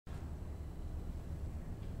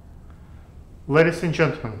Ladies and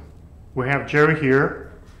gentlemen, we have Jerry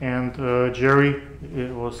here, and Jerry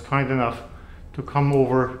was kind enough to come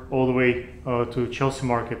over all the way to Chelsea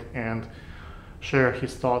Market and share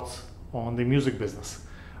his thoughts on the music business.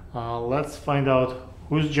 Let's find out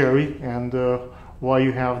who's Jerry and why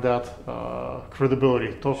you have that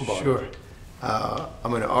credibility. Talk about Sure. it.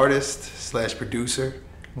 I'm an artist slash producer.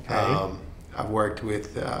 Okay. I've worked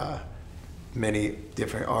with many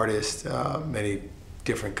different artists, many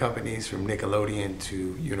different companies from Nickelodeon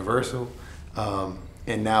to Universal.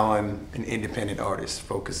 And now I'm an independent artist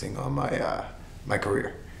focusing on my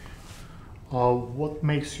career. What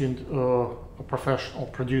makes you a professional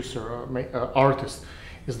producer, artist?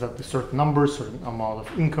 Is that a certain number, certain amount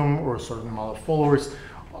of income, or a certain amount of followers?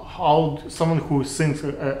 How someone who sings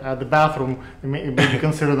at the bathroom may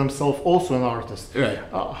consider themselves also an artist? Right.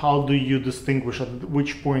 How do you distinguish at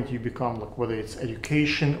which point you become, like, whether it's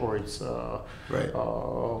education or it's Right.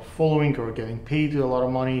 following or getting paid a lot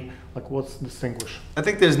of money? Like, what's distinguished? I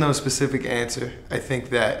think there's no specific answer. I think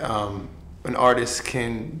that an artist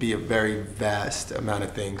can be a very vast amount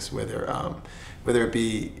of things, whether it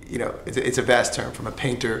be, it's a vast term, from a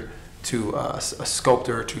painter to a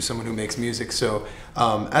sculptor to someone who makes music. So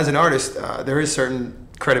as an artist, there is certain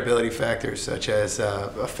credibility factors, such as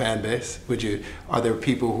a fan base. Are there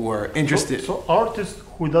people who are interested? So artist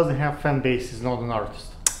who doesn't have fan base is not an artist.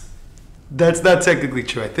 That's not technically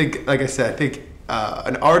true. I think, like I said,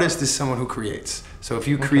 an artist is someone who creates. So if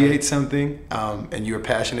you create something and you're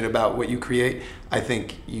passionate about what you create, I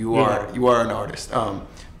think you are an artist.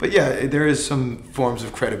 But yeah, there is some forms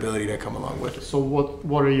of credibility that come along with it. So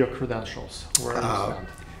what are your credentials? Where do you stand?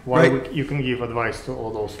 Why you can give advice to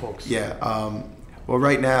all those folks? Yeah. Well,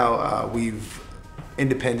 right now we've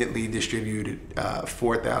independently distributed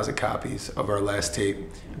 4,000 copies of our last tape.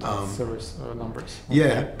 Service numbers. Okay.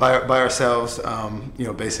 Yeah, by ourselves.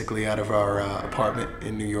 Basically out of our apartment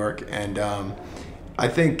in New York, and I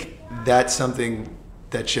think that's something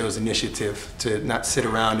that shows initiative, to not sit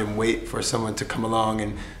around and wait for someone to come along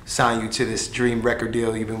and sign you to this dream record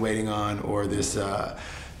deal you've been waiting on, or this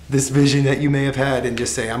vision that you may have had, and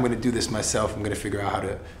just say, I'm going to do this myself. I'm going to figure out how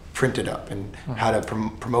to print it up and how to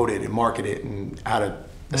promote it and market it and how to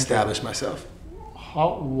establish myself.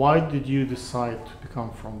 Why did you decide to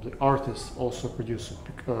become from the artist also producer?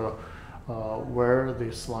 Where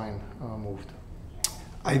this line moved?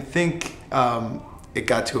 I think it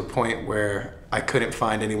got to a point where I couldn't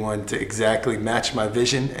find anyone to exactly match my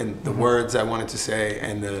vision and the words I wanted to say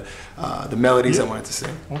and the melodies I wanted to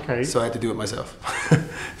sing. Okay. So I had to do it myself.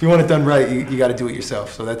 If you want it done right, you got to do it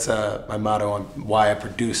yourself. So that's my motto on why I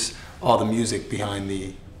produce all the music behind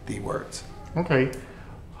the words. Okay.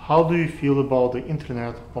 How do you feel about the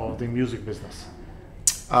internet of the music business?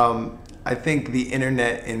 I think the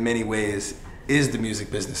internet in many ways is the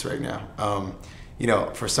music business right now.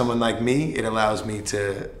 For someone like me, it allows me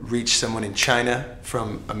to reach someone in China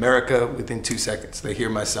from America within 2 seconds. They hear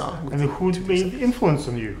my song. And who made the influence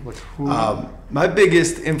on you? Like who? My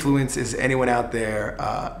biggest influence is anyone out there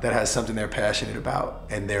that has something they're passionate about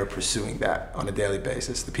and they're pursuing that on a daily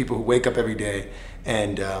basis. The people who wake up every day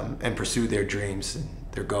and pursue their dreams and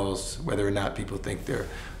their goals, whether or not people think they're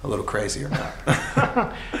a little crazy or not.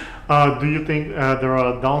 Do you think there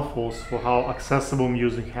are downfalls for how accessible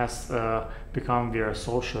music has become via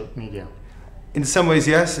social media? In some ways,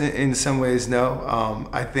 yes. In some ways, no.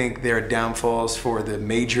 I think there are downfalls for the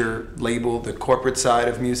major label, the corporate side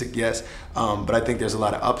of music, yes. But I think there's a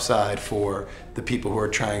lot of upside for the people who are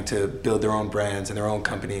trying to build their own brands and their own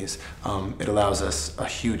companies. It allows us a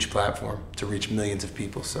huge platform to reach millions of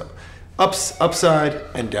people. So upside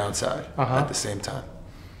and downside at the same time.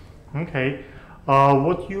 Okay.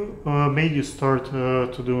 What made you start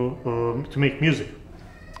to make music?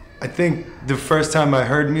 I think the first time I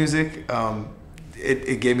heard music,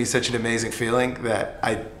 it gave me such an amazing feeling that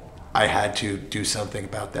I had to do something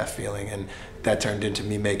about that feeling, and that turned into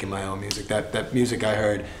me making my own music. That music I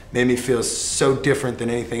heard made me feel so different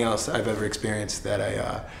than anything else I've ever experienced that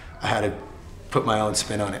I had to put my own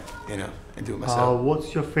spin on it, and do it myself.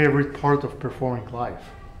 What's your favorite part of performing live?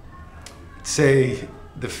 I'd say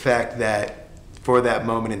the fact that for that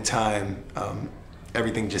moment in time,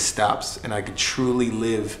 everything just stops and I could truly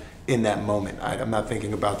live in that moment. I'm not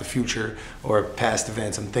thinking about the future or past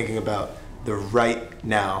events. I'm thinking about the right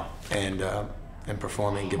now and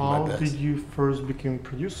performing, giving my best. How did you first begin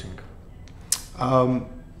producing?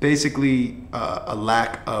 Basically, a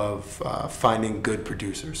lack of finding good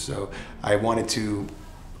producers. So I wanted to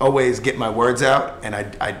always get my words out, and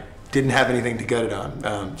I didn't have anything to get it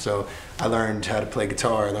on. So I learned how to play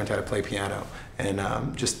guitar, I learned how to play piano,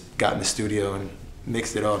 and just got in the studio and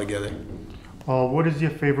mixed it all together. What is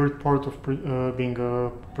your favorite part of being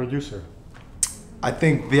a producer? I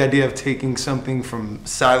think the idea of taking something from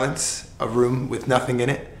silence, a room with nothing in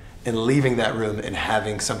it, and leaving that room and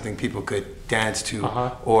having something people could dance to,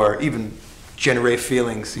 or even generate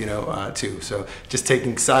feelings, too. So just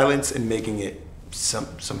taking silence and making it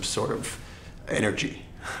some sort of energy.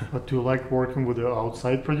 But do you like working with the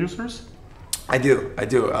outside producers? I do.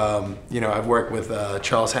 I've worked with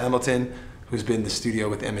Charles Hamilton, who's been in the studio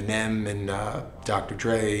with Eminem and Dr.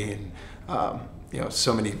 Dre, and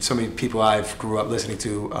so many people I've grew up listening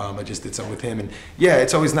to. I just did something with him, and yeah,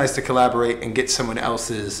 it's always nice to collaborate and get someone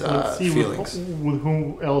else's feelings. With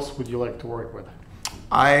whom else would you like to work with?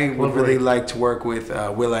 I would really like to work with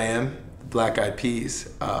will.i.am, Black Eyed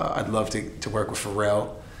Peas. I'd love to work with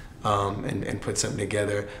Pharrell and put something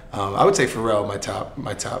together. I would say Pharrell,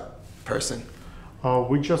 my top person.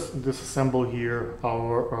 We just disassembled here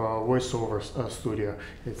our voiceover studio.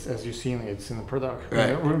 It's, as you've seen, it's in production,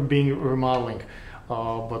 right. We're being remodeling.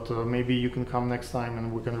 But maybe you can come next time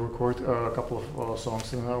and we're going to record a couple of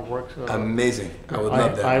songs in our work. Amazing. I would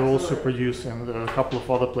love that. I also produce in a couple of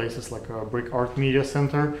other places like Brick Art Media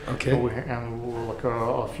Center. Okay. And like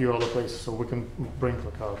a few other places, so we can bring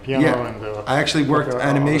like a piano and. I actually worked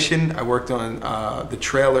animation. I worked on the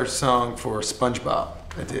trailer song for SpongeBob.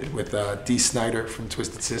 I did with Dee Snider from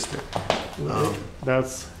Twisted Sister.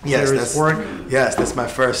 That's serious work. Yes, that's my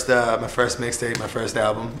first mixtape, my first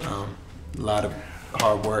album. A lot of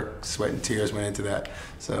hard work, sweat and tears went into that.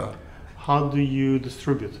 So, how do you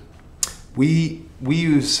distribute? We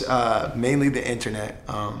use mainly the internet,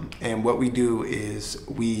 and what we do is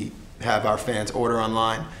we have our fans order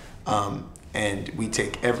online, and we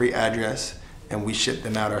take every address and we ship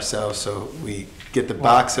them out ourselves. So we get the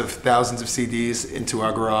box of thousands of CDs into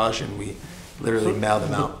our garage, and we literally mail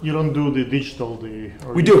them out. You don't do the digital,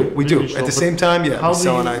 we do. Digital, at the same time, yeah. We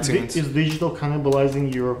sell on iTunes. Is digital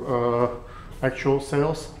cannibalizing your actual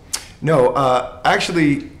sales? No,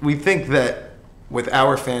 actually, we think that with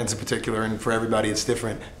our fans in particular, and for everybody it's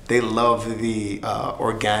different, they love the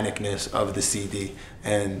organicness of the CD,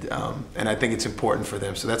 and I think it's important for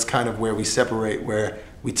them. So that's kind of where we separate, where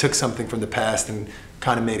we took something from the past and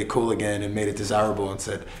kind of made it cool again and made it desirable, and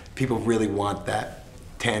said people really want that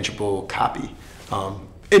tangible copy.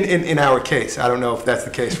 In our case, I don't know if that's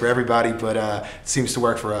the case for everybody, but it seems to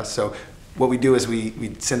work for us. So what we do is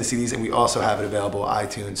we send the CDs, and we also have it available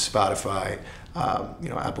iTunes, Spotify,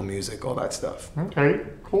 Apple Music, all that stuff. Okay,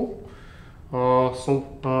 cool.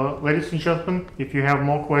 Ladies and gentlemen, if you have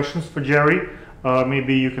more questions for Jerry,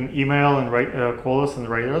 maybe you can email and call us and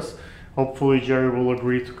write us. Hopefully Jerry will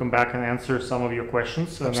agree to come back and answer some of your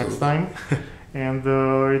questions next time. And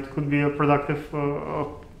it could be a productive,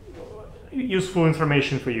 useful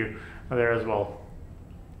information for you there as well.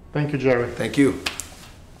 Thank you, Jerry. Thank you.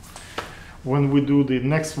 When we do the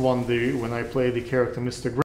next one, when I play the character Mr. Gray,